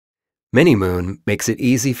Manymoon makes it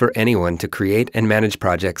easy for anyone to create and manage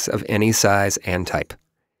projects of any size and type.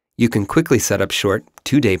 You can quickly set up short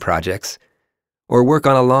 2-day projects or work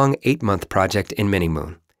on a long 8-month project in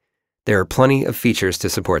Manymoon. There are plenty of features to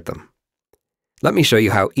support them. Let me show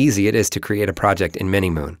you how easy it is to create a project in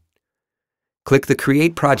Manymoon. Click the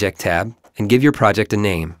Create Project tab and give your project a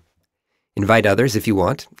name. Invite others if you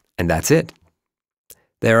want, and that's it.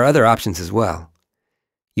 There are other options as well.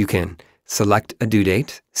 You can select a due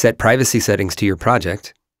date, set privacy settings to your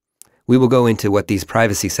project. We will go into what these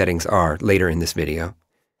privacy settings are later in this video.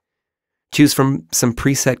 Choose from some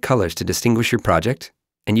preset colors to distinguish your project,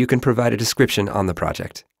 and you can provide a description on the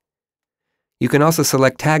project. You can also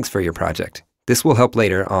select tags for your project. This will help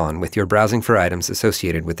later on with your browsing for items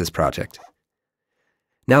associated with this project.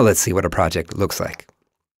 Now let's see what a project looks like.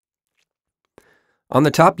 On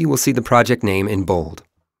the top, you will see the project name in bold.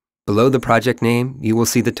 Below the project name, you will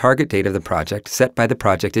see the target date of the project set by the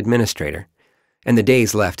project administrator and the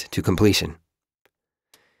days left to completion.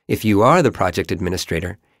 If you are the project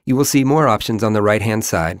administrator, you will see more options on the right-hand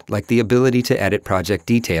side, like the ability to edit project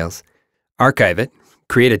details, archive it,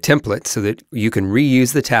 create a template so that you can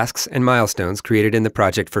reuse the tasks and milestones created in the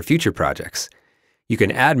project for future projects. You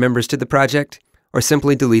can add members to the project or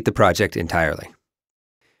simply delete the project entirely.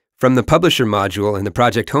 From the Publisher module in the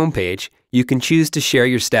project homepage, you can choose to share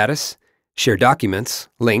your status, share documents,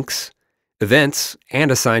 links, events,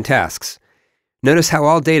 and assign tasks. Notice how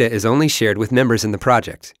all data is only shared with members in the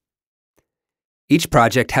project. Each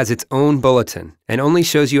project has its own bulletin and only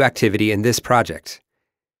shows you activity in this project.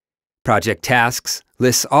 Project Tasks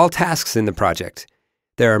lists all tasks in the project.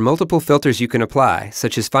 There are multiple filters you can apply,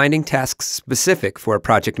 such as finding tasks specific for a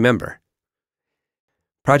project member.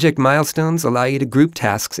 Project Milestones allow you to group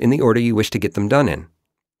tasks in the order you wish to get them done in.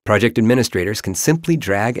 Project administrators can simply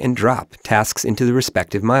drag and drop tasks into the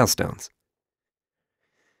respective milestones.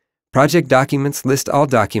 Project Documents list all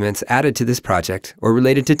documents added to this project or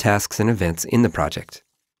related to tasks and events in the project.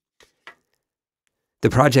 The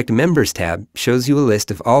Project Members tab shows you a list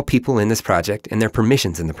of all people in this project and their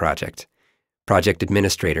permissions in the project. Project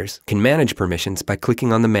administrators can manage permissions by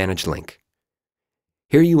clicking on the Manage link.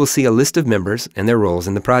 Here you will see a list of members and their roles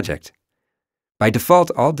in the project. By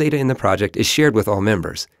default, all data in the project is shared with all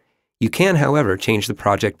members. You can, however, change the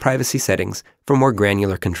project privacy settings for more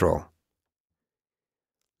granular control.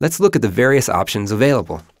 Let's look at the various options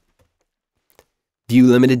available. View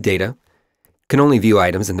limited data can only view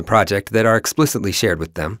items in the project that are explicitly shared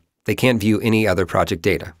with them. They can't view any other project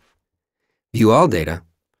data. View all data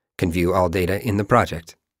can view all data in the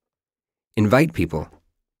project. Invite people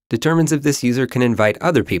determines if this user can invite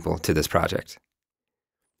other people to this project.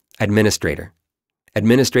 Administrator.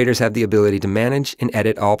 Administrators have the ability to manage and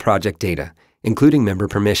edit all project data, including member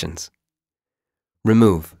permissions.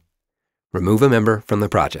 Remove. Remove a member from the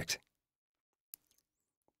project.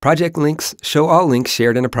 Project links show all links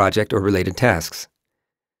shared in a project or related tasks.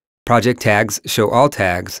 Project tags show all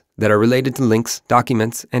tags that are related to links,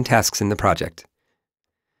 documents, and tasks in the project.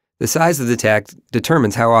 The size of the tag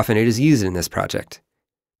determines how often it is used in this project.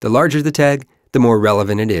 The larger the tag, the more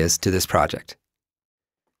relevant it is to this project.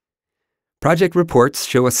 Project reports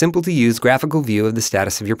show a simple-to-use graphical view of the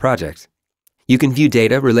status of your project. You can view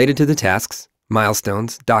data related to the tasks,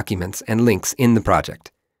 milestones, documents, and links in the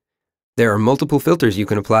project. There are multiple filters you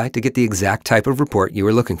can apply to get the exact type of report you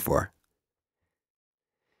are looking for.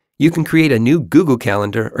 You can create a new Google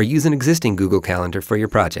Calendar or use an existing Google Calendar for your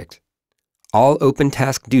project. All open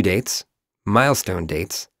task due dates, milestone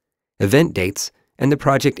dates, event dates, and the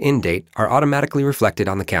project end date are automatically reflected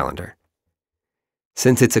on the calendar.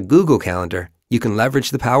 Since it's a Google Calendar, you can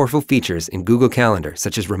leverage the powerful features in Google Calendar,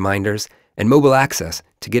 such as reminders and mobile access,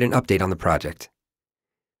 to get an update on the project.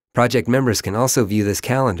 Project members can also view this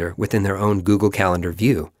calendar within their own Google Calendar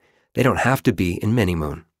view. They don't have to be in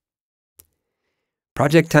Manymoon.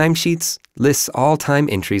 Project Timesheets lists all time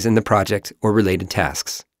entries in the project or related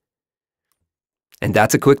tasks. And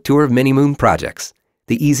that's a quick tour of Manymoon projects,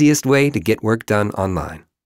 the easiest way to get work done online.